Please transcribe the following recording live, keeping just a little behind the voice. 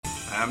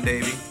I'm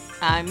Davey.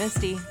 I'm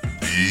Misty.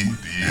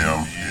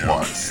 DM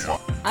Watts.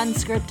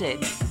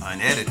 Unscripted.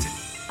 Unedited.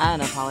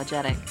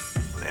 Unapologetic.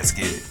 Let's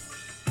get it.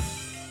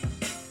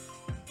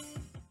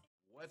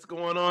 What's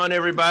going on,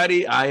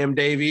 everybody? I am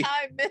Davey.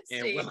 I'm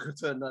Misty. And welcome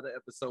to another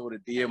episode of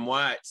DM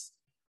Watts.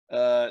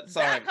 Sorry.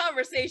 Sorry. That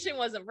conversation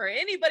wasn't for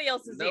anybody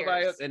else's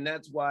Nobody ears. else, and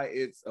that's why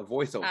it's a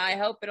voiceover. I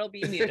hope it'll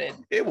be muted.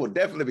 It will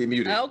definitely be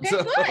muted. Okay,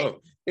 good.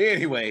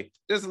 Anyway,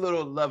 just a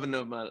little loving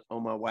of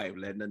on my wife,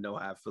 letting her know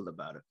how I feel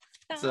about her.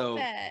 Stop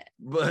it.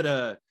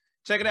 But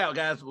check it out,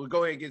 guys. We'll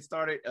go ahead and get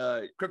started.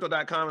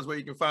 Crypto.com is where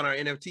you can find our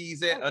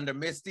NFTs at under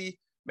Misty.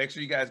 Make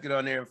sure you guys get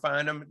on there and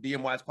find them.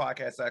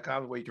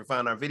 DMWatchPodcast.com is where you can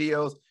find our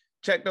videos.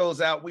 Check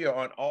those out. We are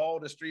on all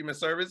the streaming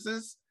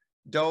services.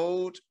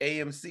 Doge,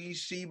 AMC,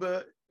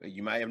 Shiba.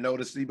 You might have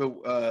noticed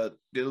Shiba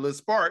did a little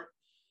spark.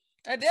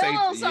 I did a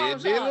little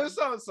something. Did a little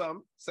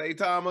something. Say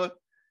Tama.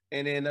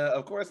 And then,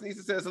 of course,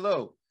 Nisa says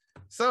hello.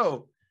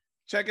 So,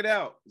 check it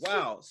out.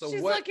 Wow. So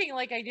she's looking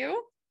like I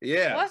do.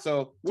 Yeah. What?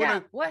 So,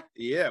 What?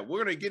 Yeah,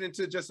 we're going to get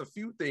into just a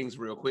few things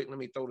real quick. Let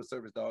me throw the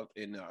service dog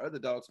and our other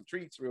dogs some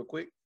treats real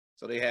quick.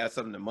 So, they have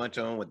something to munch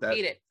on with that.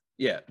 Eat it.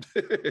 Yeah.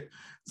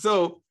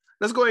 So,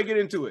 let's go ahead and get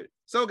into it.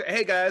 So,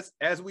 hey, guys,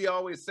 as we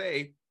always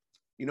say,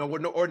 you know, we're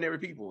no ordinary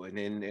people.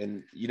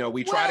 And you know,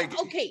 we try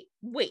to... Okay,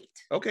 wait.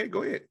 Okay,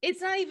 go ahead.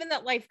 It's not even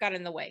that life got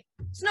in the way.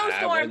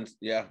 Snowstorm.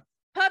 Yeah.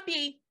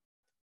 Puppy.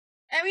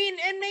 I mean,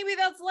 and maybe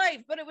that's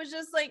life, but it was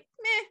just like,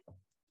 meh.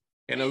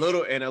 And a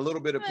little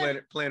bit of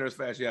plantar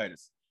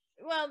fasciitis.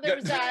 Well,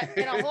 there's that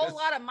and a whole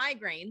lot of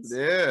migraines.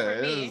 Yeah,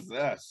 for me.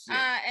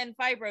 And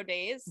fibro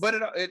days. But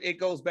it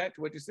goes back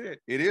to what you said.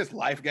 It is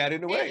life got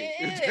in the way.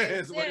 It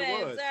is what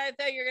it was. I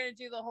thought you were gonna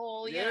do the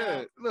whole, you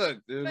know. Look,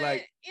 dude, but,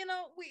 like you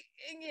know,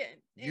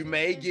 you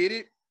may get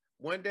it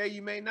one day,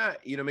 you may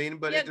not. You know what I mean?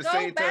 But at the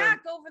same time, go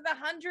back over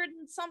the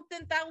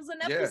 100-and-something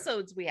thousand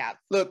episodes we have.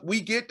 Look,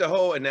 we get the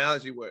whole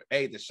analogy where,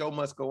 hey, the show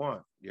must go on.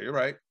 Yeah, you're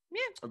right.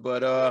 Yeah.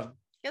 But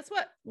guess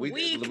what?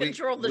 We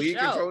control the show. We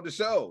control the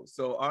show.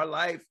 So our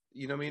life,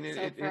 you know what I mean?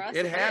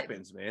 It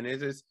happens, man. It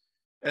just,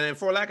 and then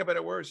for lack of a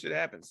better word, shit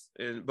happens.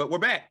 But we're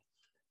back.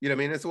 You know what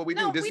I mean? That's what we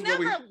do. We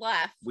never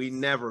left. We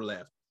never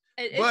left.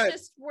 It's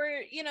just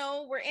we're in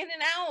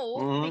and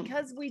out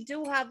because we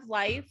do have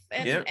life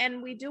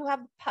and we do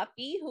have a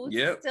puppy who's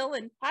still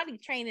in potty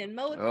training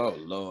mode. Oh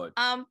Lord.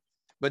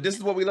 But this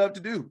is what we love to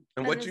do.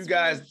 And what you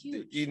guys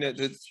really you know,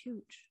 it's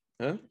huge.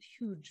 Huh?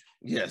 Huge.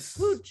 Yes.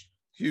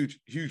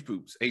 Huge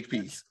poops.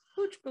 HPs.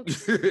 Huge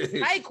poops.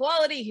 High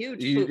quality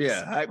huge poops.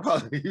 Yeah, high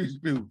quality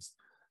huge poops.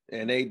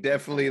 And they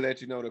definitely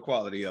let you know the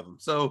quality of them.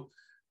 So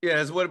yeah,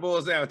 that's what it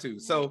boils down to.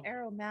 So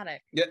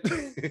aromatic. Yeah.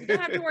 We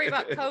don't have to worry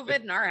about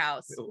COVID in our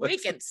house. We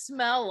can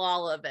smell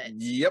all of it.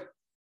 Yep.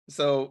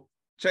 So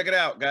check it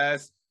out,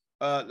 guys.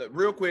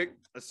 Real quick.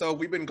 So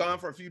we've been gone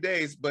for a few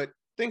days, but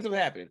things have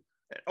happened.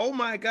 Oh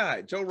my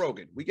God, Joe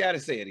Rogan. We got to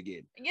say it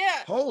again.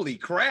 Yeah. Holy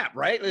crap,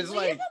 right? It's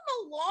leave him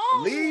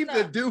alone. Leave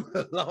the dude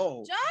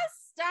alone.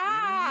 Just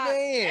stop.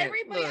 Man,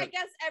 everybody, I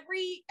guess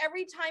every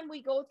time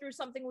we go through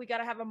something, we got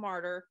to have a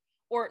martyr,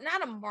 or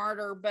not a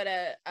martyr, but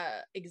a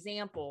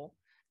example.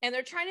 And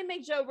they're trying to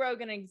make Joe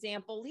Rogan an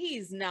example.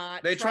 He's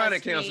not. They're trying to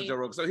cancel Joe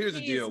Rogan. So here's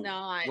the deal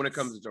not. when it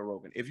comes to Joe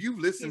Rogan. If you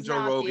listen to He's Joe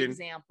not Rogan, the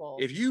example.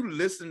 If you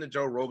listen to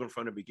Joe Rogan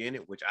from the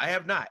beginning, which I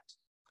have not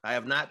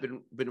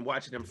been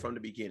watching him from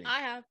the beginning. I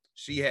have.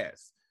 She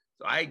has.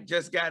 So I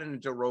just got into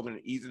Joe Rogan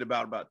and eased it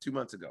about 2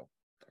 months ago.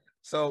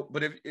 So,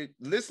 but if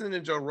listening to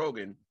Joe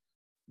Rogan,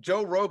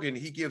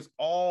 he gives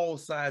all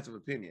sides of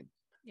opinion.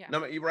 Yeah.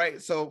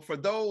 Right. So for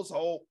those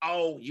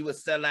you a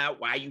sellout,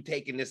 why are you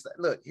taking this?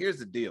 Look, here's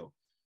the deal.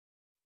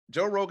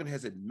 Joe Rogan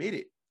has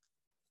admitted,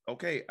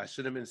 okay, I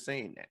should have been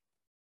saying that.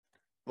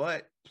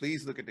 But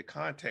please look at the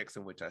context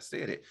in which I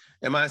said it.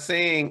 Am I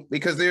saying,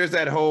 because there's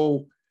that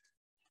whole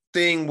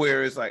thing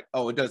where it's like,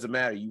 oh, it doesn't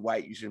matter, you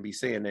white, you shouldn't be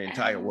saying the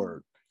entire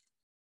word.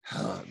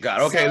 Oh,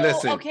 God, okay,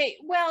 listen. Okay,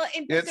 well,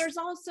 but there's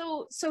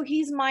also, so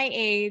he's my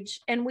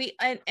age, and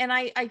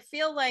I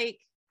feel like,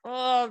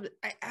 I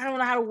don't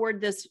know how to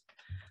word this.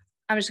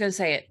 I'm just gonna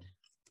say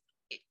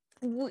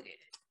it.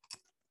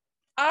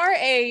 Our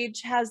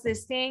age has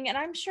this thing, and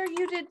I'm sure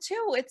you did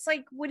too. It's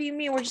like, what do you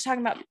mean? We're just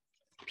talking about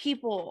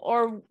people,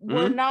 or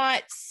we're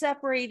not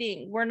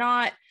separating. We're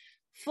not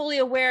fully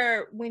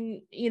aware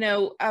when,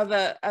 of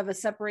a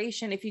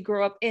separation if you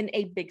grow up in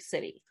a big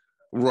city.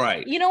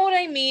 Right. You know what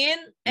I mean?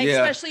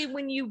 Yeah. Especially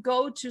when you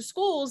go to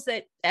schools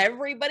that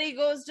everybody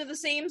goes to the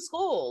same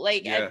school.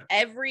 Like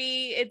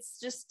it's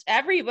just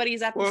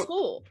everybody's at the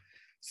school.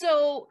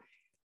 So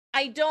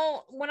I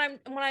don't, when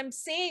I'm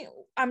saying,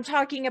 I'm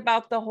talking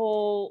about the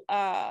whole,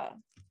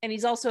 and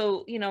he's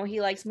also, he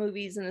likes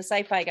movies and the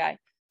sci-fi guy.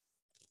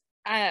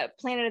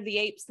 Planet of the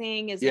Apes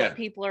thing is what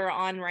people are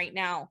on right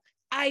now.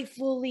 I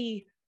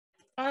fully,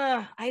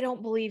 I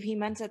don't believe he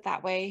meant it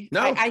that way.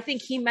 No, I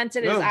think he meant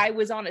it as I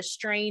was on a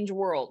strange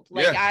world.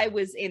 Like I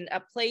was in a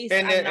place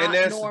I'm not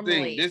that's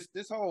normally. The thing.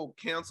 This whole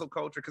cancel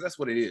culture, because that's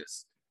what it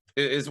is.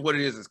 It's what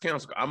it is. It's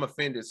cancel. I'm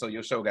offended, so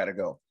your show got to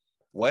go.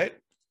 What?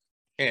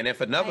 And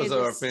if others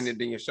are offended,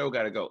 then your show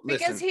got to go.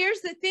 Because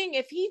here's the thing: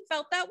 if he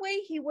felt that way,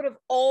 he would have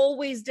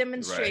always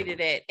demonstrated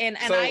it. And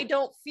I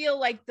don't feel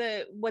like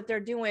what they're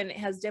doing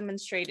has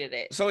demonstrated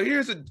it. So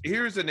here's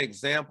an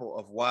example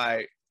of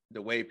why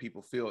the way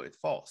people feel is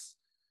false.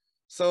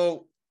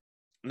 So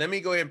let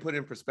me go ahead and put it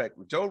in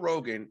perspective. Joe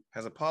Rogan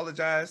has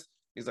apologized.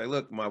 He's like,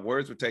 look, my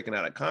words were taken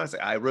out of context.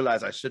 I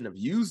realized I shouldn't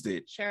have used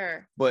it.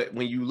 Sure. But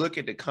when you look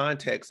at the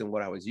context and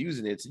what I was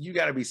using it, you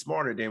got to be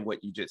smarter than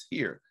what you just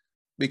hear,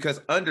 because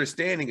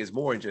understanding is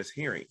more than just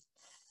hearing.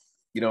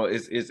 You know,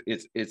 it's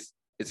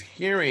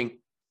hearing,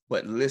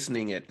 but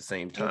listening at the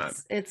same time.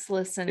 It's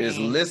listening. It's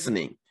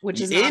listening.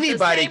 Which is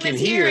anybody can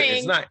hear.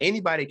 It's not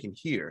anybody can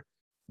hear,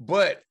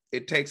 but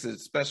it takes a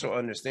special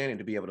understanding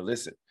to be able to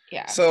listen.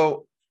 Yeah.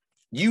 So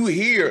you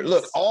hear,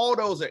 look, all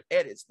those are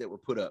edits that were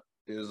put up.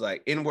 It was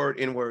like inward.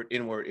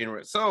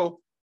 So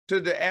to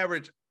the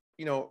average,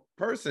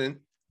 person,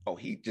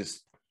 he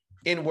just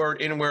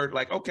inward,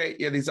 like, okay,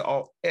 yeah, these are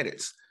all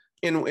edits.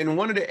 In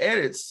one of the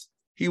edits,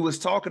 he was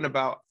talking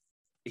about,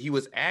 he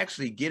was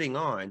actually getting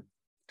on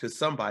to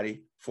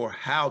somebody for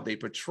how they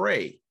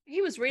portray.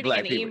 He was reading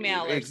an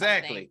email or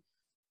exactly,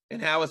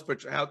 and how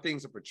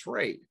things are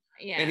portrayed.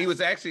 Yeah. And he was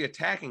actually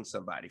attacking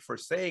somebody for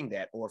saying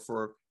that or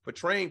for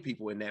portraying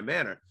people in that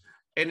manner.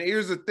 And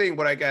here's the thing,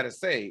 what I gotta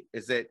say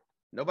is that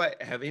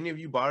have any of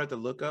you bothered to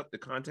look up the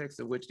context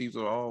in which these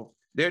are all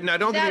there? Now,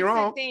 don't get me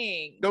wrong.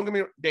 Don't get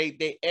me wrong.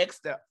 They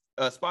X'd out,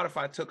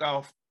 Spotify took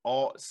off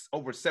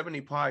over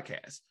 70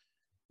 podcasts.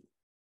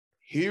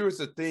 Here's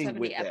the thing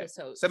with that.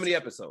 70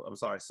 episodes. I'm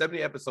sorry,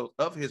 70 episodes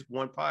of his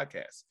one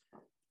podcast.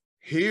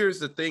 Here's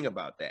the thing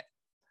about that.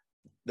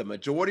 The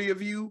majority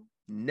of you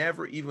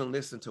never even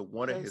listened to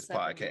one of his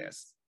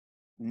podcasts.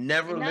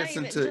 Never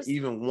listened to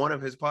even one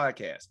of his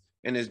podcasts,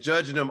 and is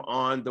judging them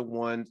on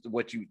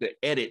the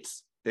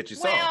edits that you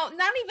saw. Well,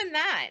 not even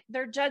that.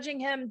 They're judging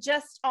him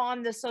just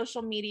on the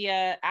social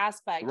media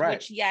aspect, right.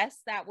 Which, yes,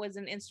 that was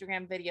an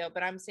Instagram video,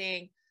 but I'm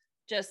saying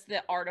just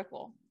the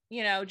article,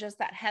 just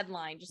that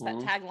headline, just that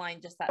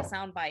tagline, just that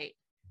soundbite.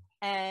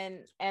 And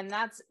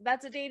that's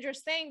a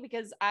dangerous thing,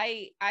 because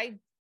I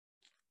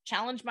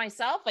challenge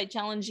myself. I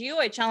challenge you.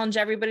 I challenge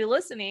everybody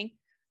listening.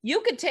 You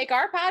could take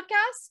our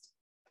podcast.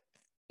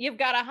 You've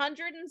got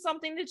 100 and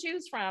something to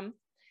choose from,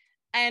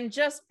 and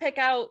just pick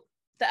out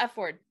the F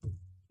word.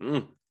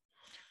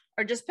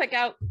 Or just pick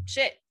out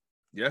shit.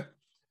 Yeah.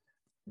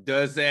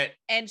 Does that.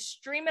 And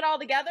stream it all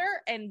together.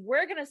 And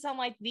we're going to sound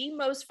like the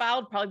most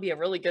foul. Probably be a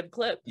really good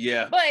clip.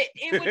 Yeah. But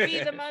it would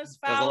be the most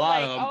foul.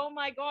 Like, oh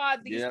my God,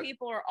 these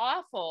people are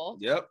awful.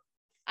 Yep.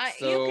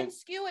 You can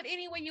skew it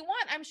any way you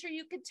want. I'm sure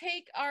you could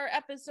take our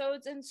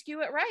episodes and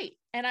skew it right.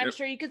 And I'm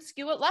sure you could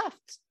skew it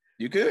left.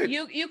 You could.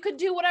 You could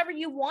do whatever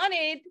you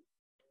wanted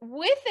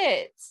with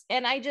it.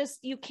 And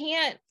you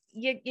can't.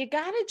 You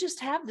gotta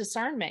just have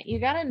discernment. You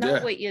gotta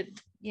know what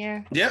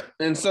Yep.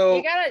 And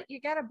so you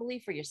gotta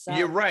believe for yourself.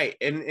 You're right.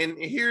 And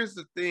here's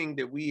the thing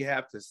that we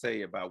have to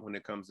say about when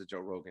it comes to Joe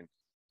Rogan.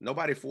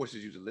 Nobody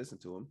forces you to listen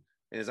to him.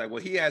 And it's like,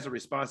 well, he has a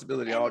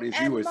responsibility to all these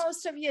viewers.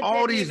 Most of you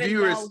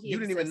you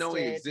didn't even know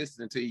he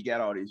existed until you got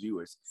all these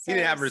viewers. He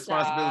didn't have a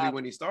responsibility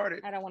when he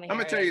started. I don't want to I'm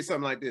gonna tell you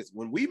something like this.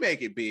 When we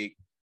make it big,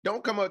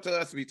 don't come up to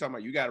us to be talking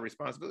about you got a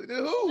responsibility. To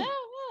who? No.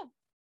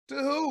 To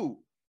who?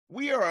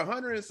 We are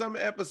 100 and some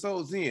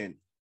episodes in,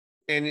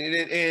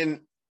 and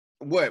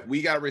what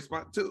we got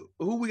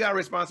who we got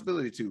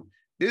responsibility to.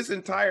 This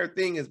entire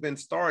thing has been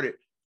started.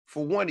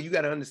 For one, you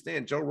got to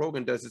understand, Joe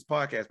Rogan does his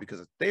podcast because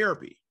of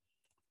therapy.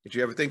 Did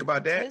you ever think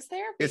about that?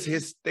 It's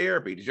his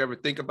therapy. Did you ever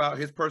think about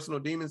his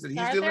personal demons that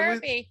he's dealing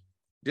with?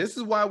 This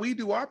is why we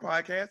do our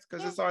podcast,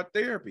 because it's our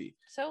therapy.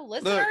 So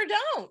listen or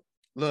don't.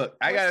 Look,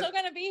 we're still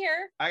gonna be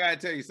here. I gotta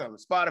tell you something.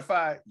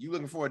 Spotify, you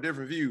looking for a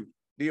different view?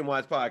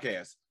 DMY's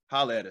podcast.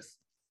 Holla at us.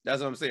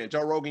 That's what I'm saying.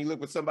 Joe Rogan, you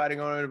look with somebody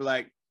on it and be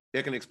like,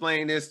 they can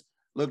explain this.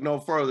 Look no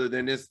further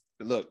than this.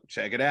 Look,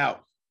 check it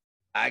out.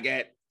 I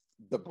got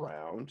the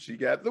brown. She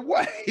got the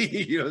white.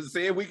 You know what I'm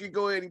saying? We can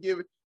go ahead and give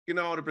it,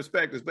 all the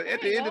perspectives. But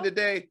at the end of the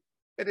day,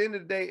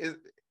 is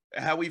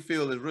how we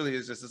feel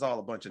it's all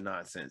a bunch of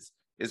nonsense.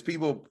 It's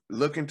people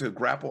looking to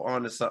grapple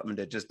onto something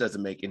that just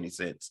doesn't make any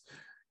sense.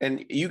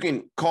 And you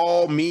can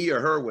call me or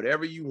her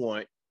whatever you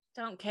want.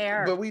 Don't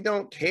care. But we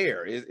don't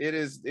care. It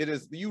is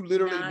you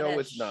literally know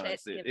it's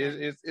nonsense.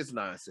 It's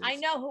nonsense. I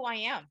know who I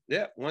am.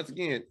 Yeah, once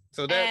again.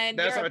 So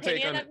that's our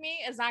take on it. Opinion of me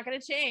is not going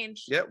to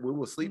change. Yeah, we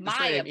will sleep the same.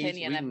 My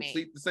opinion of me.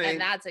 Sleep the same. And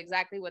that's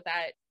exactly what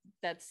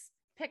that's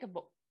pick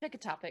a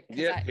topic.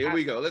 Yeah, here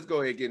we go. Let's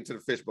go ahead and get into the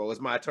fishbowl. It's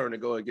my turn to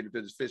go and get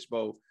into this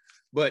fishbowl.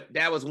 But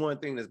that was one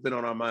thing that's been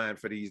on our mind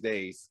for these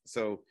days.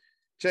 So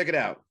check it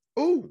out.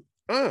 Ooh,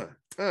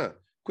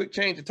 quick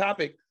change of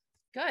topic.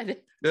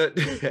 Good.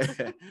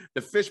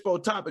 The fishbowl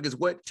topic is,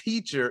 what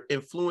teacher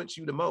influenced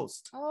you the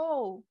most?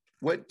 Oh.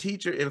 What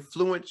teacher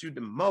influenced you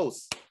the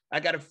most? I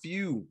got a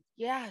few.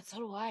 Yeah, so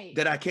do I.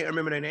 That I can't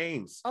remember their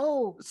names.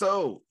 Oh.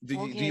 So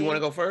do you want to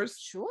go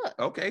first? Sure.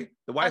 Okay.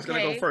 The wife's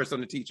going to go first on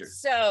the teacher.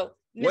 So.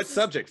 What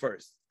subject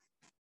first?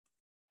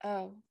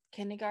 Oh,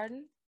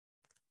 kindergarten.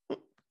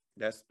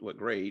 That's what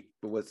grade?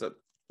 But what's up?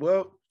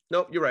 Well,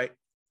 nope, you're right.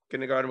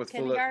 Kindergarten was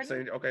full of.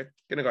 Okay,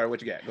 kindergarten.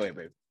 What you got? Go ahead,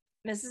 baby.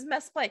 Mrs.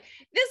 Messplay.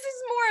 This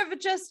is more of a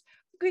just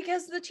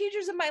because the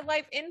teachers in my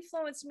life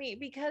influenced me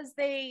because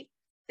they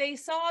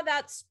saw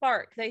that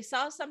spark. They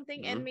saw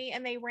something in me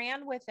and they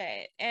ran with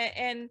it.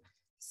 And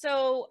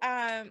so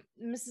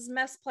Mrs.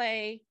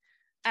 Messplay,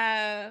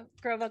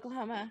 Grove,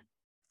 Oklahoma.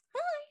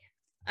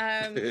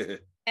 Hi.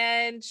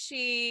 And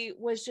she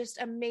was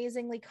just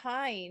amazingly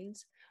kind.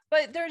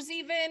 But there's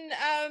even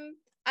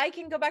I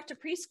can go back to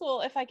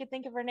preschool if I could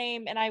think of her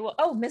name, and I will.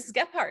 Oh, Mrs.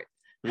 Gephardt.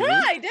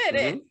 I did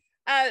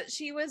it.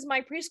 She was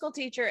my preschool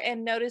teacher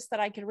and noticed that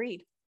I could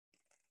read.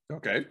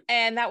 Okay.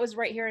 And that was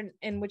right here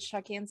in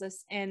Wichita,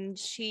 Kansas. And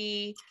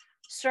she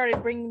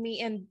started bringing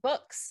me in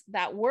books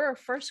that were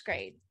first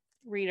grade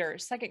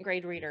readers, second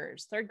grade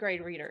readers, third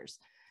grade readers.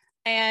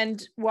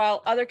 And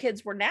while other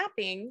kids were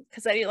napping,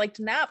 because I didn't like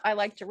to nap, I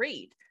like to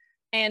read.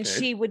 And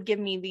she would give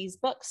me these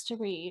books to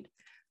read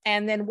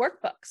and then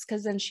workbooks,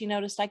 because then she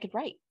noticed I could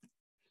write.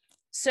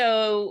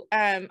 So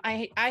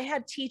I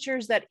had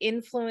teachers that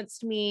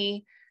influenced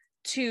me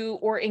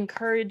or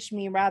encouraged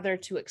me rather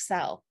to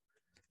excel.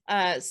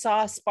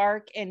 Saw a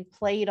spark and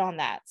played on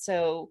that.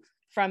 So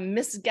from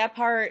Miss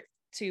Gephardt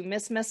to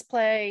Miss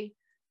Messplay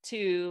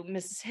to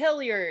Mrs.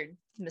 Hilliard,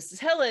 Mrs.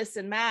 Hillis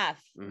in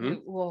math.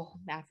 Whoa,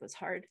 math was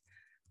hard.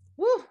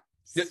 Woo.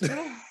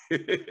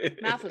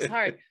 Math was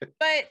hard.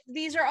 But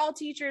these are all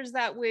teachers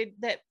that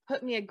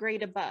put me a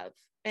grade above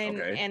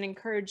and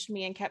encouraged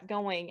me and kept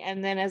going.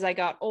 And then as I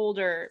got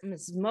older,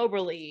 Mrs.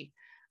 Moberly,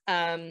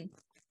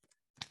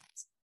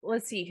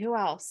 let's see, who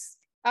else?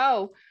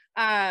 Oh,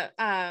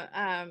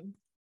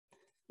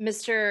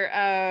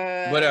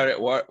 Mr.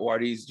 What are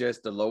these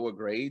just the lower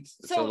grades?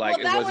 So like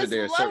it wasn't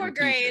there lower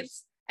grades.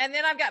 Teachers. And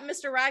then I've got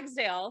Mr.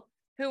 Ragsdale,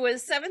 who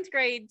was 7th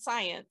grade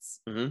science,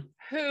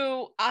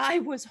 who I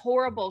was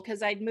horrible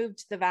because I'd moved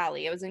to the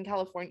Valley. I was in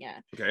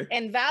California. Okay.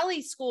 And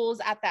Valley schools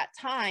at that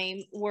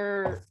time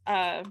were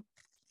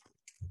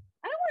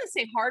I don't want to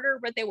say harder,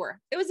 but they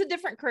were. It was a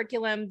different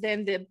curriculum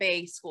than the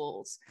Bay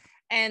schools.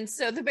 And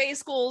so the Bay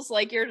schools,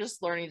 like you're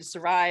just learning to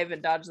survive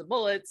and dodge the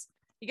bullets.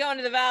 You go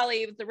into the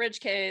Valley with the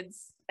rich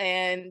kids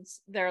and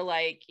they're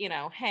like,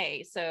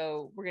 hey,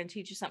 so we're going to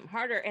teach you something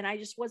harder. And I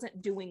just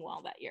wasn't doing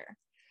well that year.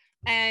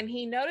 And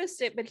he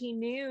noticed it, but he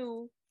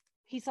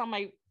saw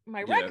my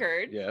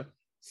record. Yeah.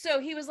 So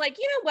he was like,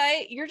 you know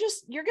what? You're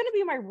going to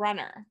be my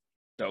runner.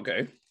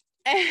 Okay.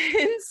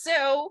 And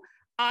so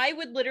I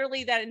would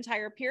literally that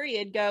entire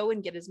period go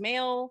and get his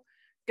mail,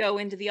 go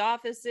into the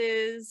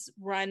offices,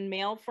 run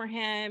mail for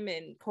him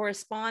and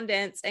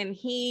correspondence. And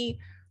he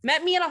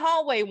met me in a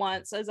hallway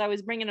once as I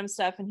was bringing him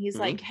stuff. And he's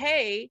like,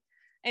 hey,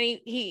 and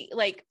he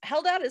like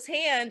held out his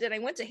hand and I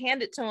went to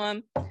hand it to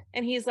him.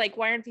 And he's like,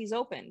 why aren't these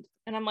opened?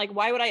 And I'm like,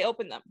 why would I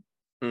open them?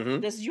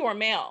 This is your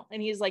mail.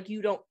 And he's like,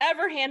 you don't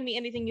ever hand me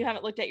anything you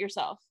haven't looked at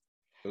yourself.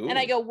 Ooh. And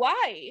I go,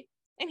 why?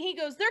 And he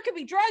goes, there could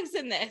be drugs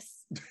in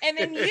this. And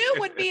then you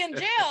would be in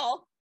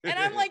jail. And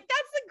I'm like,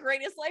 that's the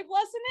greatest life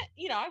lesson.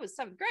 I was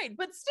 7th grade,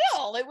 but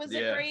still it was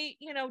a great,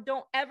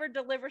 don't ever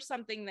deliver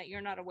something that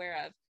you're not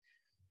aware of.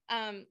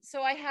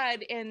 So I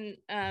had in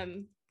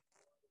Mr.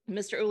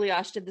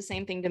 Uliash did the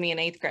same thing to me in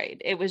 8th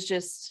grade. It was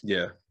just,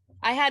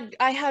 I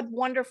had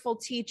wonderful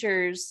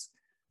teachers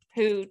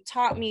who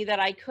taught me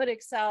that I could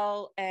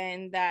excel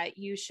and that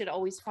you should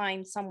always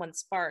find someone's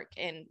spark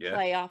and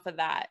play off of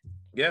that.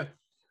 Yeah.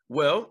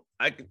 Well,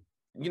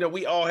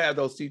 we all have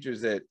those teachers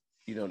that,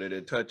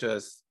 that touch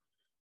us,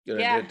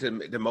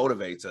 that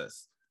motivates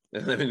us.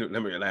 Let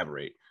me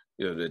elaborate,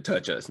 that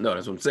touch us. No,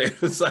 that's what I'm saying.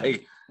 It's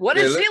like, what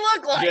does she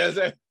look like?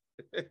 Yeah,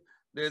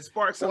 it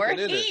sparks something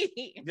in us.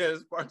 Yeah,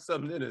 it sparks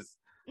something in us.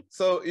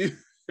 So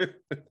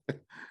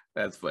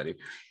that's funny.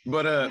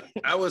 But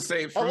I would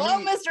say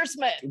hello, Mr.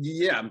 Smith.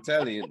 Yeah, I'm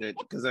telling you that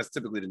because that's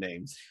typically the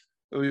names.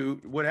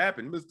 What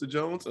happened, Mr.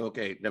 Jones?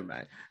 Okay, never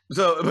mind.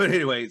 So, but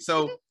anyway,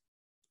 so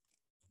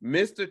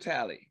Mr.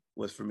 Talley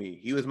was for me.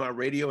 He was my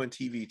radio and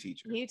TV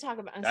teacher. You talk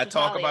about Mr. I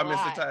talk about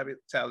Mr.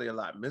 Talley a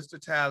lot. Mr.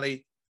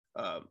 Talley,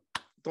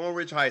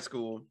 Thornridge High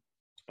School.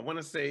 I want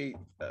to say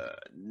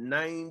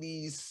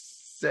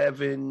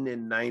 97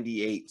 and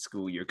 98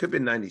 school year. Could have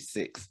been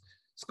 96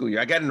 school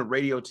year. I got into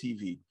radio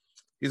TV.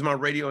 He's my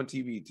radio and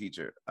TV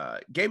teacher.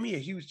 Gave me a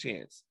huge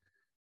chance.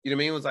 You know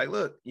what I mean? It was like,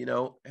 look,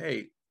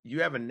 hey,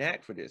 you have a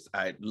knack for this.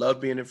 I love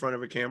being in front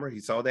of a camera.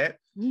 He saw that.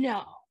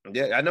 No.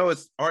 Yeah, I know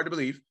it's hard to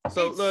believe.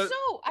 So look,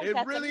 it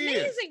that's really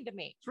amazing to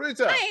me. It's really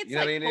tough. It's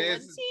like pulling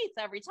teeth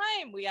every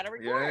time we got to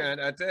record. Yeah,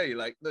 and I tell you,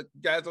 like, look,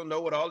 you guys don't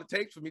know what all it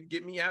takes for me to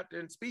get me out there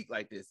and speak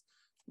like this.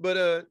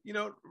 But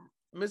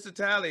Mr.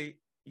 Talley,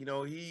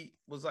 he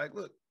was like,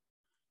 look,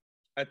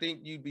 I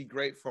think you'd be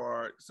great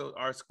for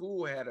our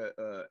school had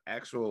a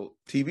actual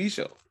TV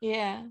show.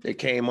 Yeah. It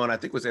came on, I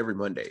think it was every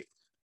Monday.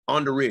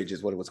 On the Ridge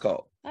is what it was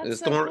called. It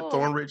was cool.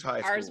 Thornridge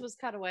High School. Ours was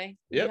Cutaway.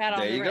 Yep,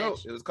 there you go.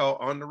 It was called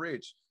On the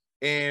Ridge.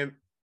 And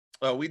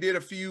we did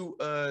a few,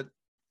 I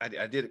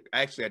did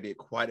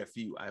quite a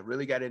few. I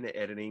really got into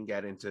editing,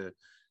 got into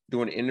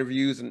doing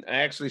interviews, and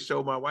I actually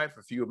showed my wife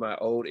a few of my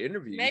old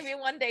interviews. Maybe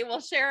one day we'll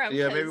share them.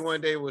 Yeah, maybe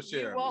one day we'll share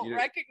you them. Won't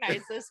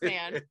recognize this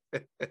man.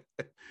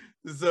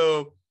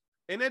 So,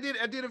 and I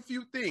did a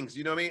few things,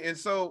 you know what I mean? And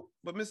so,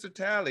 but Mr.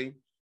 Talley,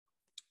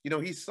 you know,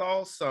 he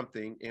saw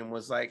something and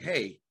was like,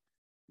 hey,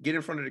 get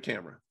in front of the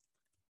camera,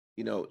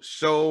 you know,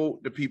 show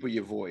the people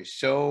your voice,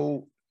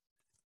 show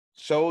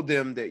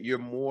them that you're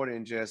more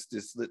than just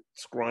this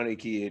scrawny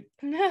kid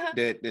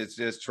that's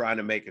just trying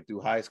to make it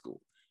through high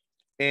school.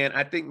 And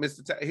I think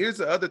here's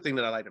the other thing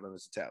that I liked about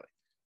Mr. Talley.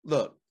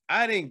 Look,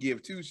 I didn't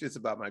give two shits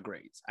about my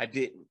grades. I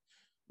didn't.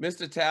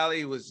 Mr.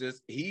 Talley was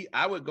just,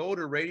 I would go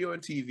to radio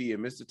and TV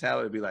and Mr.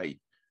 Talley would be like,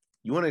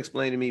 you want to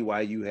explain to me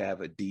why you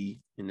have a D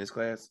in this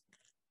class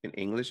in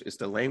English? It's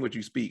the language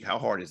you speak. How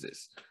hard is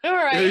this? All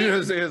right. You know what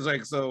I'm saying? It's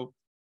like, so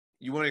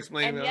you want to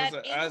explain and to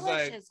me? I was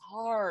like, is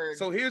hard.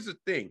 So here's the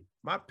thing.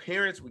 My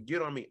parents would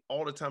get on me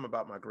all the time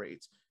about my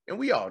grades. And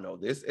we all know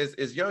this.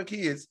 As young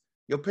kids,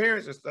 your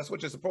parents, that's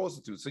what you're supposed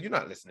to do. So you're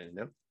not listening to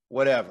them,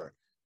 whatever,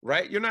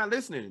 right? You're not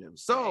listening to them.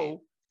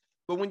 So,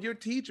 but when your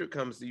teacher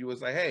comes to you,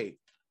 it's like, hey,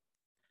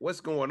 what's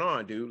going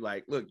on, dude?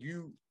 Like, look,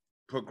 you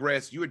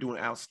progressed. You were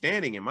doing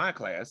outstanding in my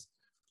class.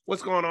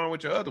 What's going on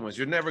with your other ones?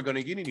 You're never going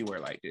to get anywhere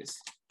like this.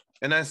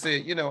 And I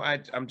said, you know,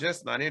 I'm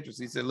just not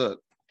interested. He said, look,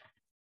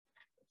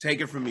 take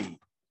it from me.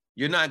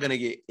 You're not going to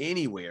get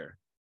anywhere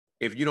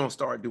if you don't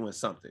start doing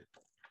something.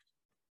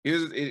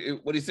 Here's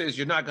what he says,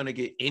 you're not going to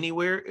get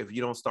anywhere if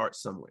you don't start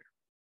somewhere,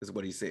 is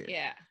what he said.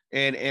 Yeah.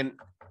 And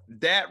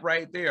that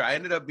right there, I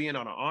ended up being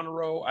on an honor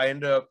roll. I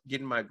ended up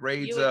getting my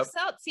grades up.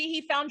 Excelled. See,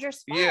 he found your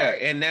spot. Yeah,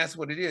 and that's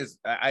what it is.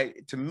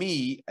 To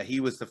me, he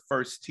was the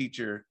first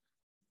teacher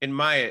in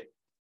my,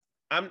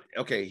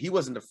 he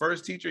wasn't the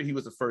first teacher. He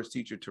was the first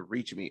teacher to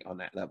reach me on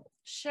that level.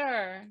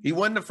 Sure. He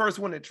wasn't the first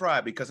one to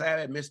try because I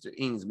had Mr.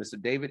 Eames. Mr.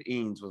 David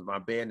Eames was my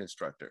band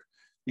instructor.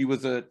 He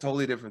was a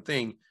totally different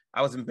thing.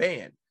 I was in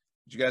band.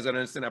 But you guys don't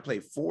understand. I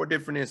played 4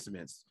 different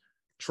instruments: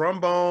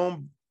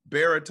 trombone,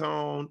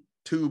 baritone,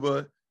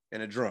 tuba,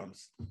 and the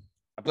drums.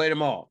 I played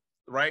them all,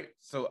 right?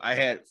 So I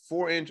had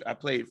I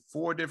played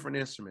 4 different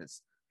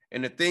instruments.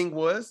 And the thing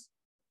was,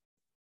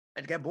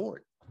 I got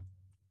bored.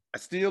 I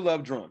still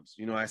love drums.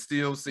 You know, I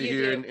still sit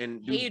here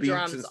and do beats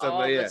drums and stuff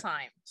like that.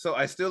 Time. So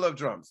I still love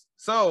drums.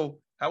 So,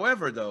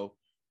 however, though,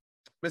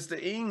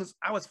 Mr. Ings,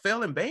 I was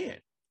failing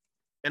band.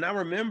 And I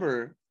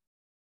remember,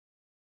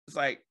 it's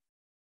like,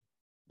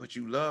 but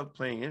you love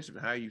playing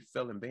instrument. How are you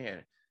failing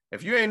band?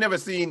 If you ain't never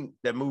seen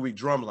that movie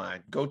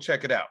Drumline, go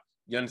check it out.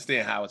 You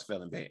understand how I was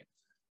failing band.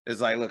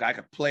 It's like, look, I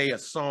could play a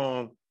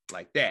song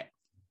like that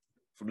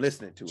from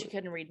listening to it. You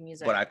couldn't read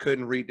music. But I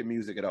couldn't read the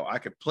music at all. I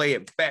could play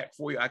it back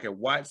for you. I could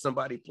watch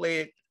somebody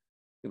play it.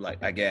 You're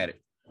like, I got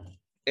it.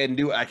 And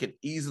I could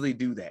easily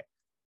do that.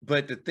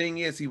 But the thing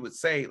is, he would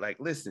say, like,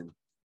 listen,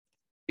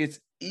 it's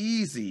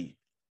easy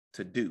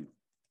to do.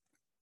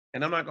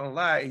 And I'm not going to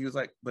lie. He was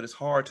like, but it's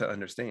hard to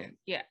understand.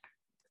 Yeah.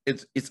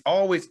 It's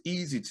always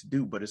easy to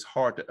do, but it's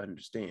hard to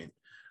understand.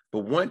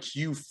 But once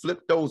you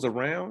flip those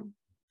around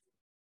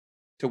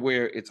to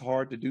where it's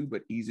hard to do,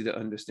 but easy to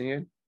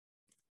understand,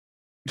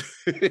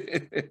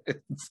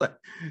 it's like,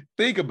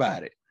 think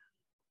about it.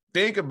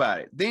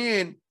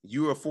 Then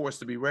you are forced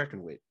to be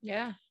reckoned with.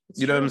 Yeah.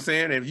 You know what I'm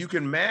saying? If you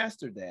can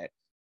master that.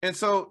 And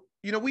so,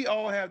 you know, we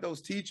all have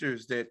those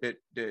teachers that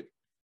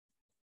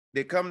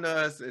come to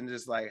us and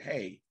just like,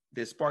 hey,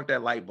 they spark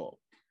that light bulb.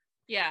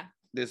 Yeah.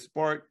 They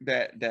spark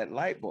that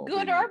light bulb.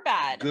 Good or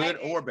bad. Good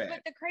or bad.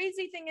 But the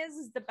crazy thing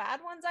is the bad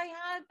ones I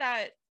had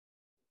that,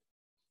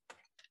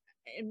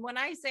 and when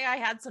I say I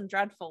had some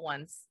dreadful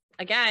ones,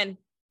 again,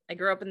 I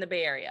grew up in the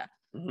Bay Area.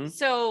 Mm-hmm.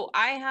 So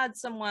I had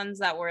some ones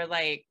that were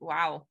like,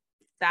 wow,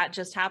 that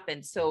just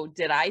happened. So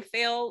did I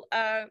fail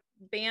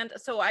band?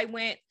 So I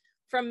went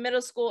from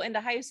middle school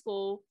into high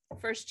school,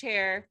 first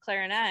chair,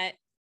 clarinet.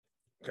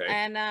 Okay.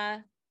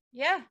 And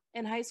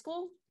in high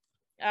school,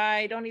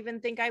 I don't even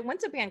think I went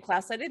to band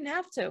class. I didn't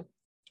have to.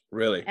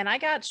 Really? And I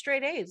got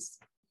straight A's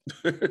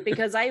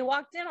because I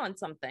walked in on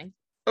something.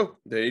 Oh,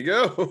 there you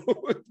go.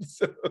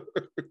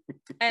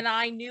 And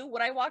I knew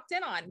what I walked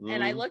in on.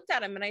 And I looked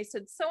at him and I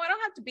said, so I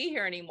don't have to be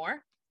here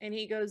anymore. And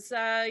he goes,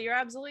 you're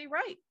absolutely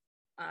right.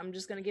 I'm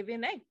just going to give you a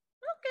name.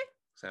 Okay.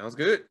 Sounds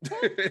good.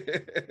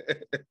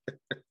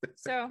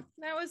 So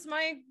that was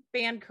my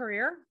band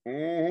career.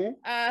 Mm-hmm.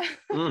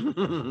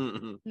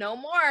 No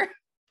more.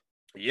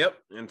 Yep.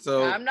 And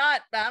so I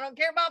don't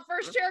care about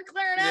first chair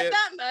clarinet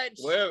that much.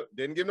 Well,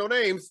 didn't give no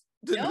names.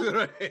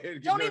 Nope.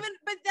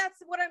 But that's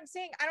what I'm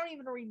saying. I don't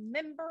even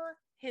remember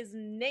his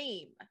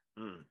name.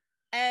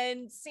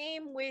 And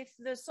same with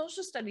the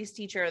social studies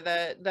teacher,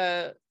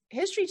 the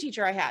history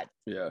teacher I had.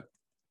 Yeah.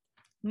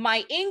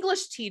 My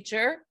English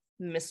teacher,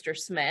 Mr.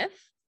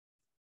 Smith,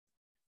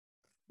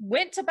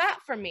 went to bat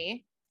for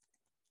me.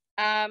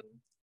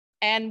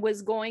 And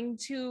was going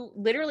to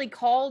literally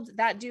called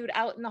that dude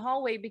out in the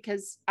hallway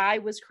because I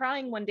was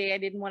crying one day. I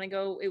didn't want to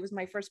go. It was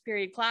my first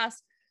period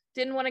class.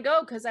 Didn't want to go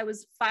because I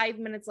was 5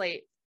 minutes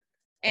late.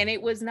 And it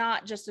was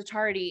not just a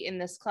tardy in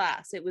this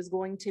class. It was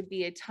going to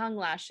be a tongue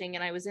lashing.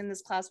 And I was in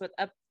this class with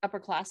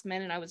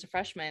upperclassmen and I was a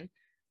freshman.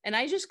 And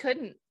I just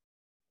couldn't.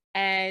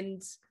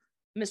 And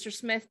Mr.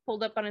 Smith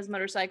pulled up on his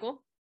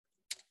motorcycle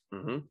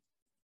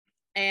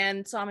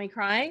and saw me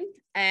crying.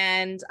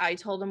 And I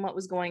told him what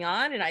was going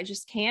on. And I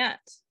just can't.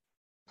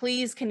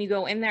 Please, can you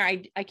go in there?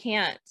 I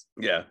can't.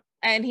 Yeah.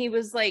 And he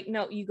was like,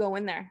 no, you go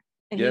in there.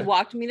 And he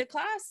walked me to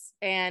class.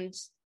 And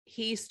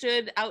he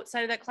stood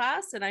outside of that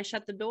class. And I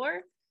shut the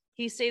door.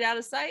 He stayed out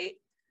of sight.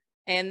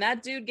 And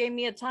that dude gave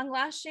me a tongue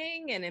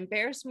lashing and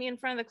embarrassed me in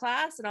front of the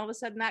class. And all of a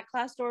sudden that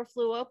class door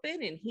flew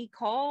open and he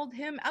called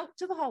him out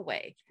to the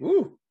hallway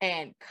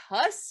and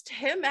cussed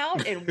him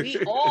out. And we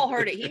all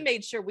heard it. He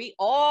made sure we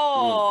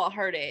all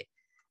heard it.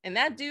 And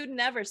that dude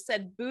never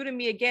said boo to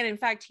me again. In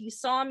fact, he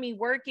saw me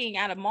working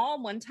at a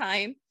mall one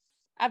time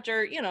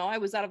after, I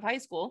was out of high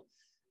school,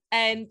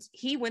 and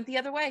he went the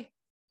other way,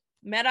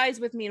 met eyes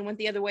with me and went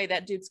the other way.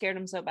 That dude scared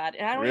him so bad.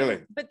 And I don't really,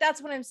 but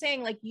that's what I'm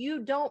saying. Like,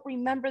 you don't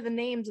remember the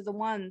names of the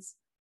ones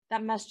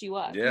that messed you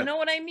up. You know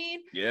what I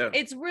mean? Yeah.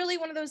 It's really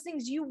one of those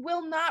things you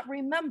will not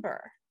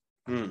remember.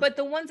 But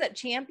the ones that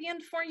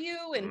championed for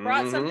you and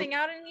brought something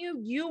out in you,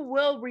 you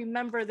will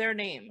remember their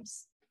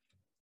names.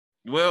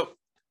 Well,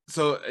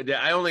 so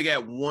I only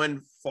got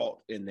one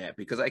fault in that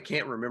because I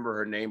can't remember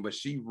her name, but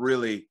she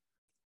really,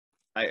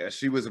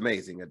 she was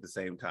amazing at the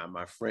same time.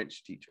 My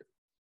French teacher.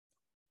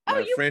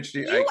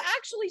 You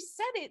actually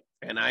said it.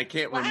 And I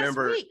can't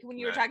remember last week when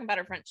you were talking about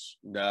her French.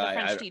 No,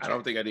 I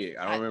don't think I did.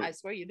 I don't remember. I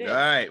swear you did. All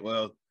right.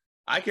 Well,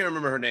 I can't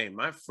remember her name.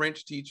 My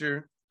French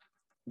teacher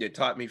that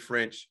taught me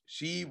French,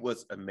 she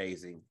was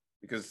amazing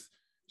because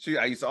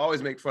I used to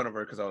always make fun of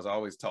her because I was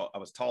always tall. I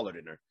was taller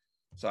than her.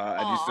 So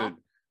I used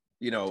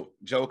to,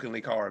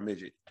 jokingly call her a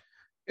midget.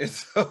 And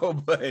so,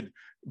 but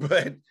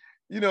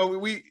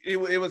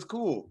it was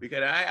cool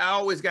because I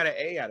always got an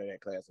A out of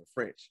that class of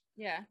French.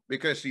 Yeah.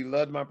 Because she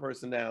loved my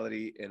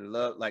personality and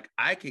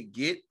I could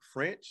get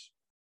French.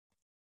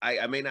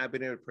 I may not have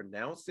been able to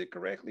pronounce it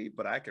correctly,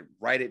 but I could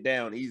write it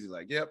down easy.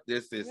 Like, yep,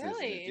 this.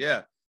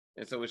 Yeah.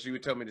 And so when she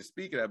would tell me to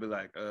speak it, I'd be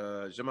like,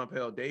 je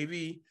m'appelle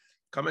Davy,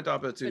 comment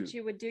t'appelles tu? But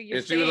you would do your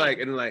And she was like,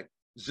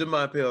 je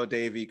m'appelle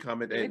Davy,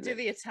 comment. You would do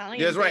the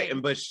Italian. That's right.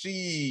 But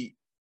she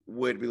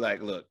would be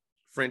like, look,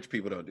 French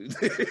people don't do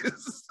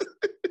this.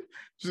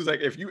 She was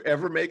like, if you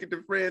ever make it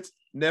to France,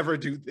 never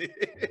do this.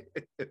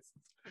 That's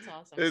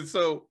awesome. And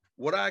so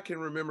what I can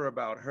remember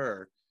about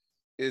her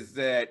is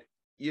that,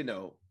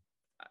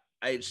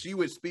 she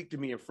would speak to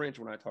me in French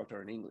when I talked to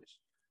her in English.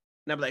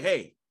 And I'd be like,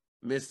 hey,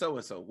 Miss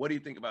So-and-so, what do you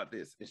think about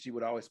this? And she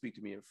would always speak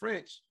to me in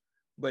French.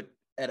 But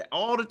at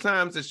all the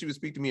times that she would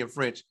speak to me in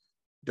French,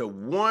 the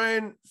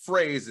one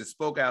phrase that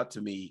spoke out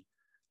to me,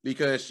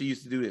 because she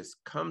used to do this,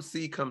 come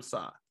see, come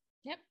saw.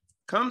 Yep.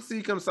 Come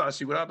see, come saw.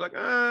 She would always be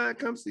like,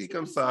 come see,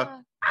 come saw.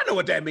 I know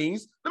what that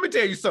means. Let me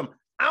tell you something.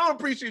 I don't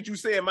appreciate you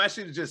saying my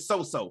shit is just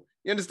so-so.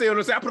 You understand what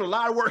I'm saying? I put a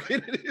lot of work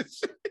into this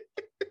shit.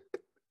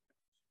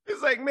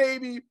 It's like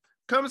maybe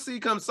come see,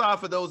 come saw,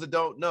 for those that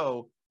don't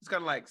know. It's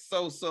kind of like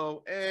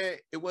so-so.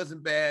 It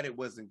wasn't bad. It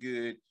wasn't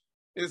good.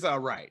 It's all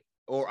right.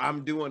 Or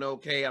I'm doing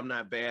okay. I'm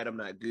not bad. I'm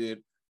not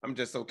good. I'm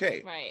just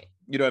okay. Right.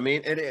 You know what I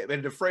mean?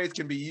 And the phrase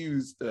can be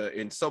used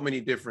in so many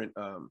different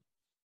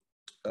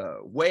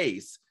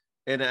ways.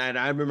 And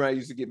I remember I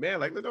used to get mad.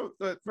 Like,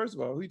 look, first of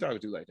all, who are you talking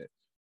to like that?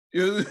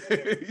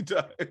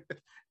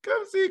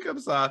 Come see, come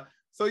saw.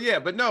 So yeah,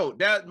 but no,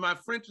 that my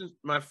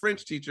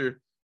French teacher,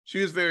 she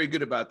was very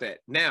good about that.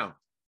 Now,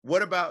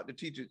 what about the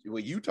teachers? Well,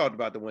 you talked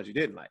about the ones you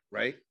didn't like,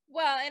 right?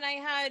 Well, and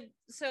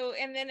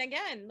and then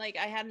again, like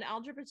I had an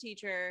algebra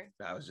teacher.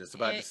 I was just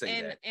about to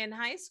say that. In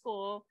high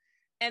school.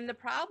 And the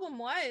problem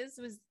was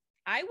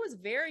I was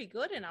very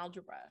good in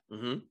algebra.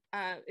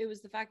 It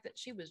was the fact that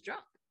she was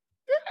drunk.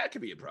 Yeah, that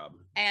could be a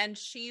problem. And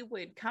she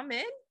would come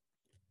in,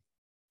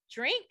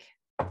 drink,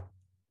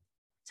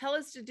 tell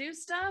us to do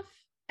stuff,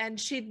 and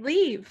she'd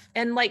leave.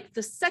 And like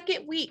the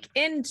second week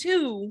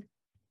into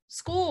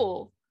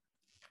school,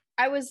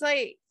 I was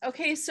like,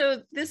 okay,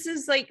 so this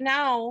is like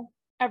now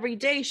every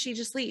day she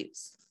just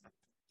leaves.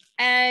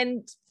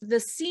 And the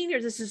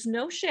seniors, this is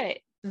no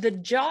shit, the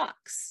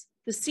jocks,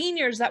 the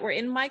seniors that were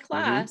in my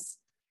class,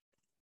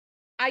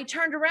 I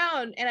turned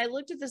around and I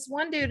looked at this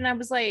one dude and I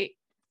was like,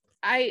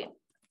 I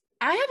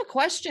have a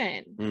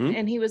question.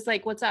 And he was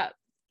like, what's up?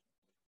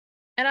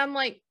 And I'm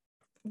like,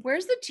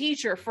 where's the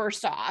teacher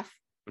first off?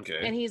 Okay.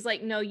 And he's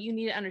like, no, you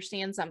need to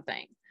understand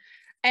something.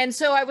 And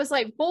so I was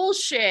like,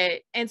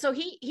 bullshit. And so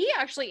he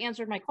actually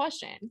answered my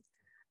question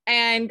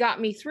and got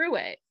me through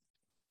it.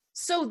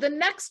 So the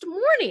next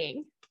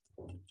morning,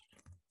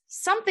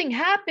 something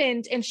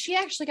happened and she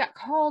actually got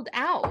called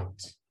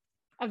out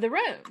of the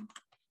room.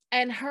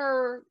 And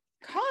her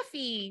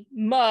coffee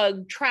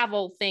mug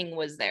travel thing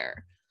was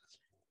there.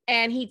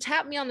 And he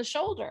tapped me on the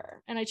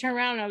shoulder. And I turned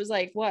around and I was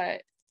like,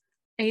 what?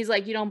 And he's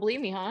like, you don't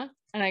believe me, huh?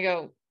 And I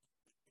go,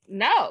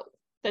 no.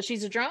 That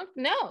she's a drunk?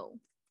 No.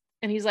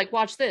 And he's like,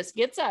 watch this.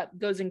 Gets up,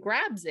 goes and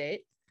grabs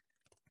it,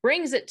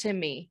 brings it to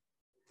me,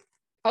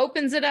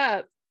 opens it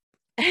up.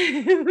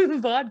 It was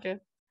vodka.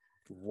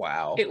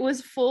 Wow. It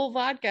was full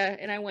vodka.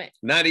 And I went.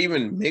 Not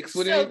even mixed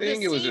with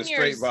anything? It was just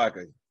straight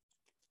vodka.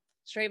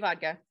 Straight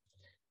vodka.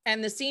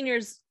 And the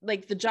seniors,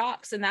 like the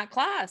jocks in that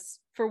class,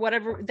 for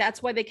whatever,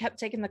 that's why they kept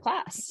taking the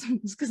class.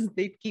 It's because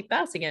they keep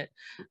passing it.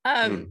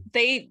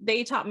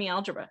 They taught me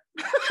algebra.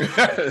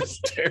 That's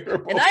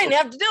terrible. And I didn't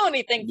have to do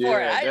anything for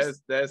it. I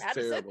that's had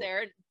terrible. to sit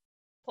there and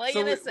play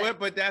So, innocent.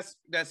 but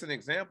that's an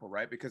example,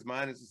 right? Because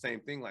mine is the same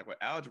thing. Like with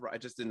algebra, I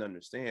just didn't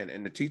understand,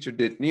 and the teacher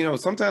did.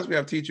 Sometimes we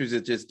have teachers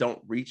that just don't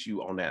reach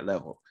you on that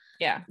level.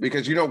 Yeah.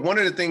 Because one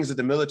of the things that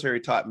the military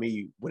taught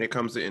me when it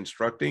comes to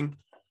instructing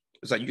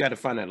is like you got to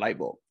find that light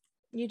bulb.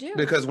 You do.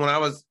 Because when I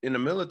was in the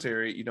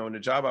military, in the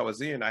job I was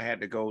in, I had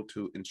to go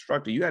to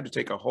instructor. You had to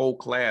take a whole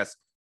class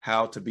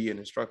how to be an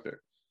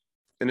instructor.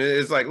 And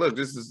it's like, look,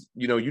 this is,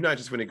 you're not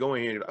just going to go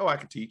in here and, I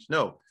can teach.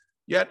 No,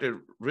 you have to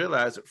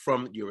realize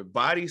from your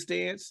body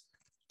stance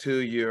to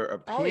your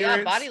appearance. Oh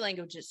yeah, body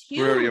language is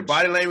huge. Your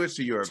body language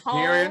to your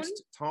appearance,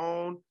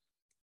 tone,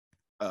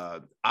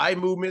 eye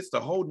movements, the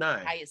whole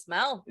nine. How you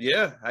smell.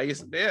 Yeah,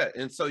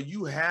 and so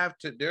you have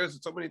to,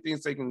 there's so many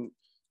things taken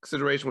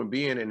consideration when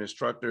being an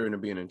instructor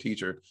and being a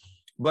teacher.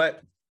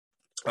 But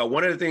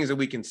one of the things that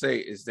we can say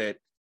is that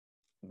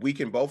we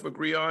can both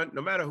agree on,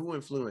 no matter who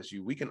influenced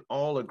you, we can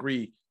all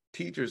agree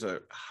teachers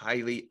are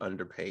highly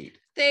underpaid.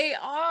 They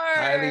are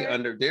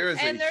highly they're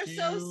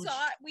so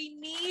we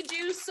need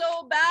you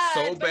so bad,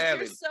 so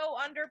badly. You're so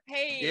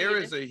underpaid. There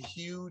is a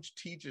huge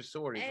teacher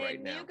shortage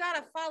right now. You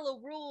gotta follow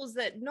rules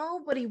that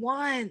nobody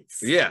wants.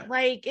 Yeah,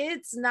 like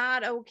it's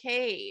not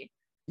okay.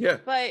 Yeah.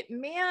 But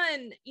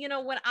man,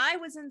 when I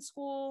was in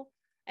school,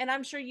 and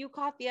I'm sure you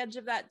caught the edge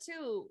of that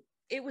too,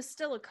 it was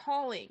still a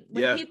calling.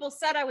 When people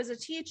said I was a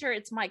teacher,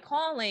 it's my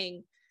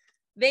calling,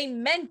 they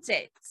meant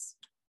it.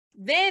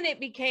 Then it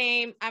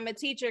became, I'm a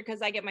teacher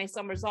because I get my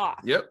summers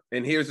off. Yep.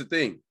 And here's the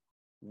thing.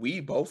 We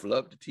both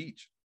love to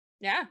teach.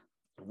 Yeah.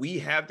 We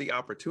have the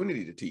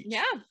opportunity to teach.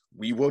 Yeah.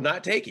 We will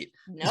not take it.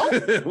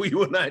 No. We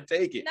will not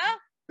take it.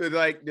 No.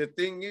 Like the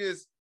thing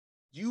is,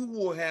 you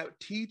will have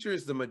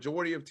teachers, the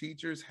majority of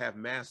teachers have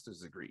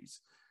master's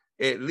degrees,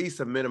 at least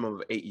a minimum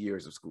of 8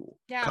 years of school,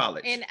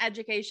 college. In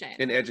education.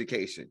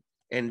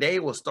 And they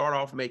will start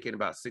off making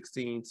about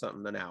 16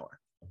 something an hour.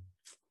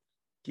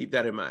 Keep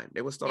that in mind.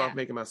 They will start off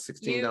making about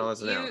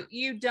 $16 an hour.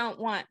 You don't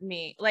want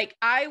me. Like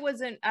I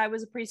was a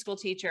preschool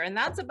teacher, and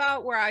that's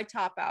about where I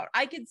top out.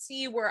 I could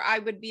see where I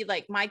would be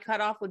like, my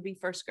cutoff would be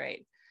first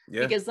grade.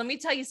 Yeah. Because let me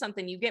tell you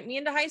something, you get me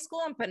into high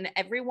school, I'm putting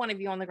every one of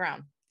you on the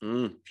ground.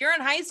 If you're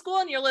in high school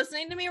and you're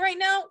listening to me right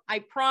now, I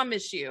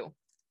promise you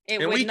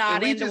it would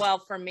not end well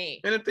for me.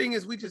 And the thing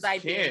is, we just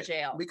can't. Be in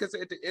jail. Because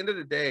at the end of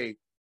the day,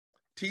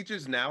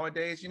 teachers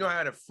nowadays, I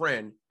had a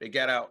friend that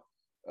got out,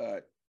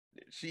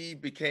 she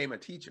became a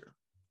teacher.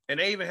 And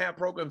they even have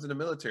programs in the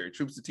military,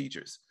 Troops to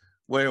Teachers,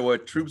 where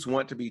troops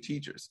want to be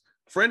teachers.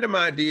 A friend of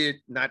mine did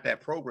not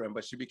that program,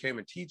 but she became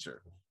a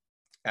teacher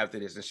after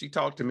this. And she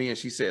talked to me and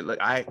she said, look,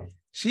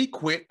 she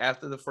quit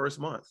after the first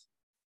month.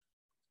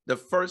 The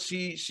first,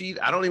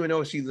 I don't even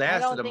know if she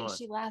lasted a month. I don't think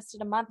she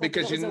lasted a month.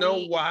 Because you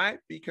know why?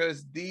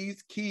 Because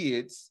these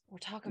kids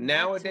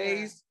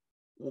nowadays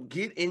will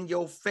get in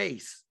your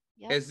face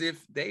as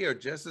if they are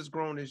just as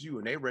grown as you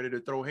and they're ready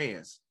to throw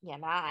hands. You're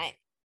not.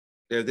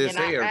 They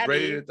are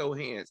ready to throw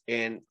hands.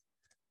 And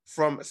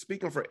from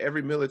speaking for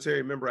every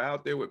military member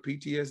out there with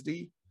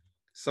PTSD,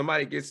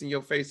 somebody gets in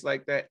your face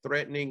like that,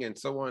 threatening and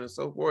so on and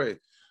so forth.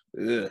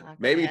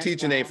 Maybe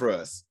teaching ain't for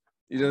us.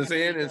 You know what I'm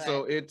saying? And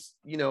so it's,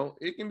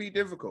 it can be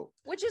difficult.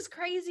 Which is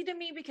crazy to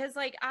me because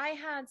like I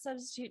had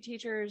substitute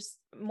teachers,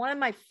 one of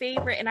my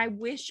favorite, and I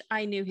wish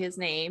I knew his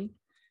name,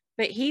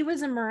 but he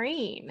was a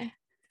Marine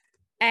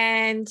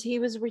and he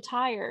was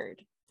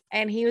retired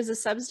and he was a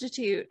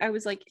substitute. I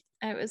was like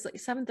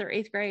 7th or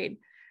 8th grade.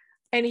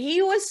 And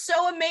he was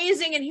so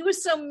amazing. And he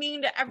was so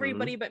mean to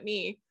everybody but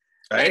me.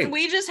 Hey. And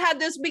we just had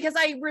this because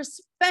I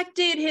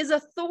respected his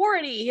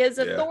authority. His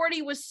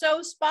authority was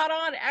so spot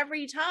on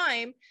every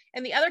time.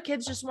 And the other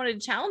kids just wanted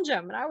to challenge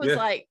him. And I was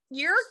like,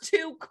 you're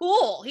too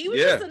cool. He was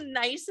just the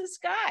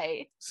nicest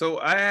guy. So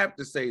I have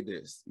to say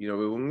this, we're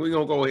going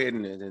to go ahead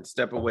and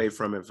step away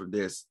from it for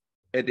this.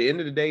 At the end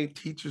of the day,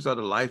 teachers are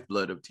the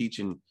lifeblood of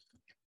teaching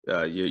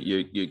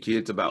your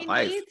kids about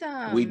life.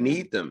 We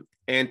need them.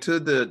 And to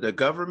the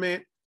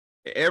government,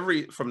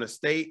 from the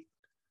state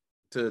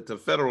to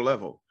federal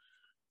level,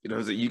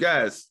 you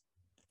guys,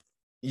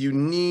 you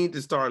need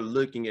to start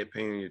looking at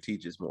paying your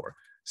teachers more,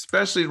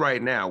 especially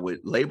right now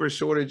with labor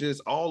shortages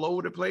all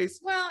over the place.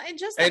 Well, and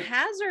just the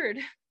hazard.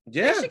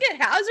 Yeah. They should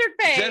get hazard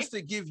pay. Just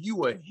to give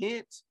you a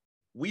hint,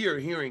 we are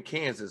here in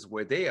Kansas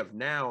where they have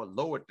now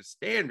lowered the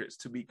standards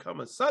to become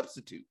a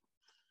substitute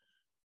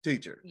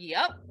teacher.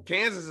 Yep.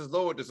 Kansas is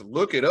lowered. Just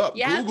look it up.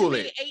 Google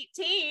it.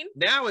 18.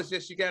 Now it's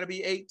just you got to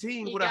be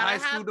 18 with a high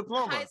school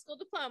diploma. High school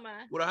diploma.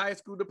 With a high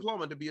school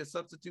diploma to be a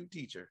substitute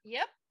teacher.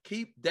 Yep.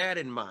 Keep that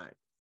in mind.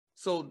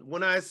 So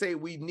when I say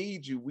we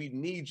need you, we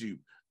need you.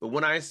 But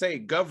when I say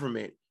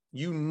government,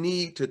 you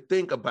need to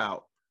think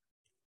about,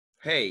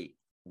 hey,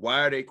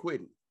 why are they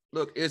quitting?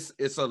 Look,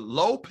 it's a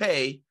low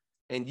pay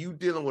and you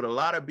dealing with a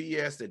lot of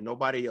BS that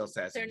nobody else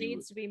has to do. There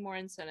needs to be more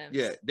incentives.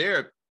 Yeah, there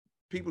are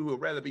people who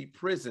would rather be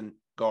prison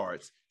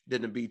guards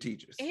than to be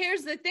teachers.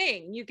 Here's the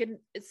thing.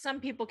 Some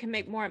people can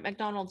make more at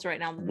McDonald's right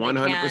now.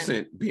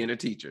 100% being a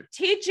teacher.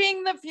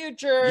 Teaching the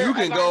future you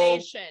can of go, our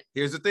nation.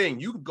 Here's the thing.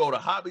 You can go to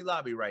Hobby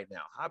Lobby right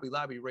now. Hobby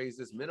Lobby raised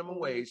this minimum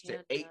wage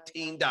to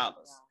 $18.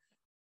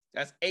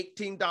 That's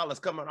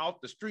 $18 coming off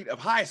the street of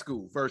high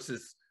school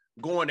versus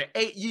going to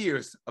 8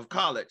 years of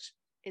college.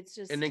 It's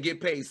just, and then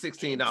get paid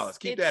 $16.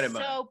 Keep that in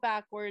mind. It's so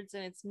backwards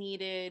and it's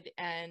needed.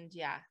 And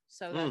yeah,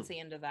 so that's the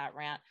end of that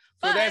rant.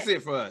 So that's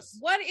it for us.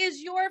 What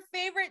is your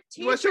favorite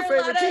teacher? What's your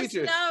favorite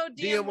teacher?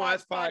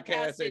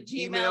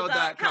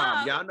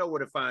 DMWatchPodcast@gmail.com. Y'all know where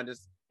to find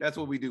us. That's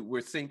what we do. We're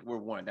sync. We're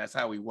one. That's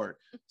how we work.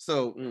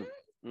 So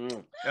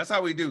that's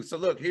how we do. So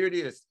look, here it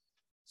is.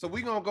 So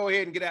we're going to go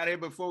ahead and get out of here.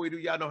 Before we do,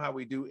 y'all know how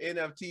we do.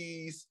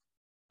 NFTs,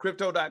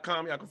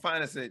 crypto.com. Y'all can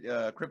find us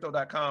at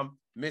crypto.com,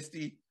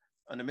 Misty.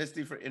 On the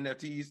Misty for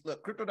NFTs.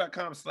 Look,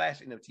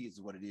 crypto.com/NFTs is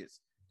what it is.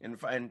 And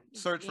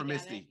search for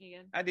Misty.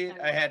 I did.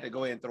 I had to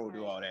go ahead and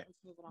do all that.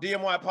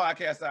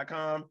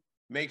 DMYpodcast.com.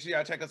 Make sure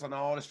y'all check us on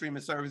all the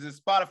streaming services.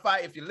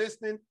 Spotify, if you're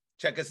listening,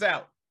 check us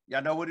out.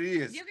 Y'all know what it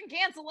is. You can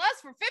cancel us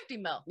for 50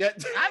 mil.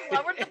 I've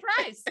lowered the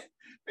price.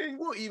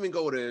 We'll even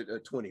go to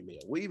 20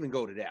 mil. We even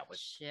go to that one.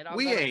 Shit,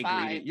 we ain't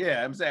greedy.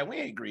 Yeah, I'm saying we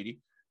ain't greedy.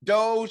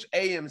 Doge,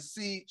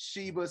 AMC,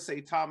 Shiba,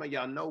 Saitama.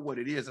 Y'all know what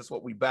it is. That's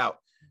what we bout.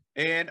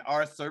 And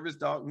our service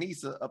dog,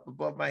 Nisa, up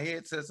above my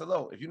head says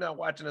hello. If you're not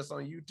watching us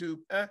on YouTube,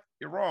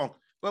 you're wrong.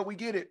 But we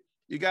get it.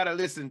 You got to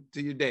listen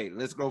to your day.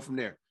 Let's go from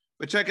there.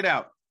 But check it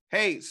out.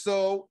 Hey,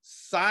 so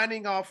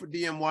signing off for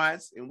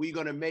DMYs, and we're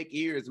going to make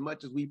here as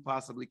much as we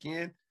possibly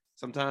can.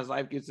 Sometimes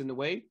life gets in the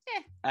way.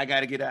 I got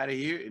to get out of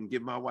here and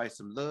give my wife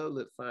some love.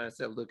 Look, fine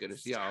self. Look at her.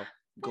 She all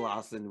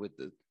glossing with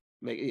the...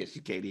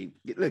 she can't even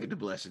look at the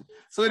blushing.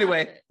 So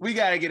anyway, we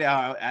got to get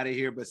out of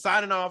here. But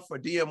signing off for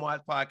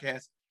DMY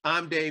Podcast,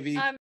 I'm Davey.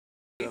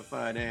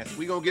 Fine ass.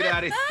 We gonna get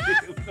out of here.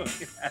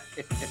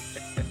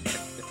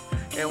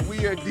 And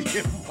we are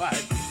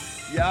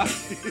DMY.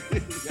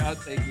 Y'all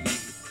take it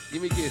easy.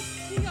 Give me a kiss.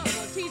 You gonna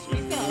go teach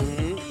me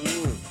something.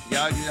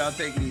 Y'all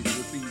take it easy.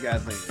 We'll see you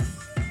guys later.